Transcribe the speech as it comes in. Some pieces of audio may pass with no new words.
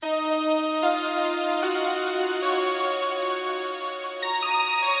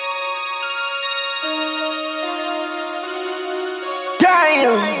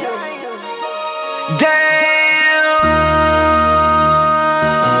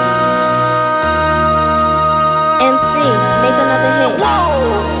MC, make another hit.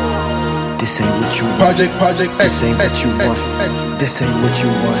 This ain't what you want. Project This ain't what you want. This ain't what you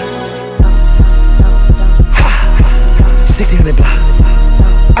want. Ha! 1600 block.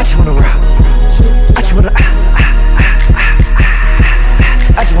 I just wanna rock. I just wanna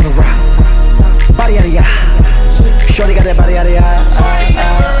I just wanna rock. Body yada yada. Shorty got that body yada yada.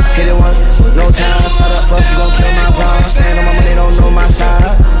 Hit it once, no time. Shut up, fuck, you gon' kill my vibe. Stand on my money, don't know my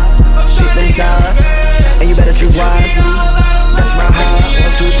side. Pick them sides, and you better choose wisely. That's my high.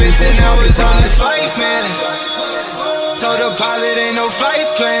 1, 2, 3, 4, 5. I was on this flight, man. Told the pilot ain't no flight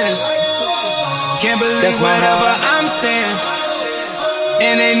plans. Can't believe whatever I'm saying.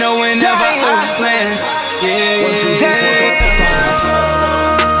 And they know whenever I land. Yeah, 1, 2, 3, 4, 5.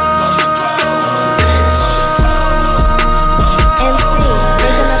 MC,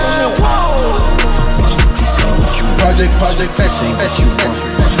 make another hit. This ain't what you want. Project This ain't what you want.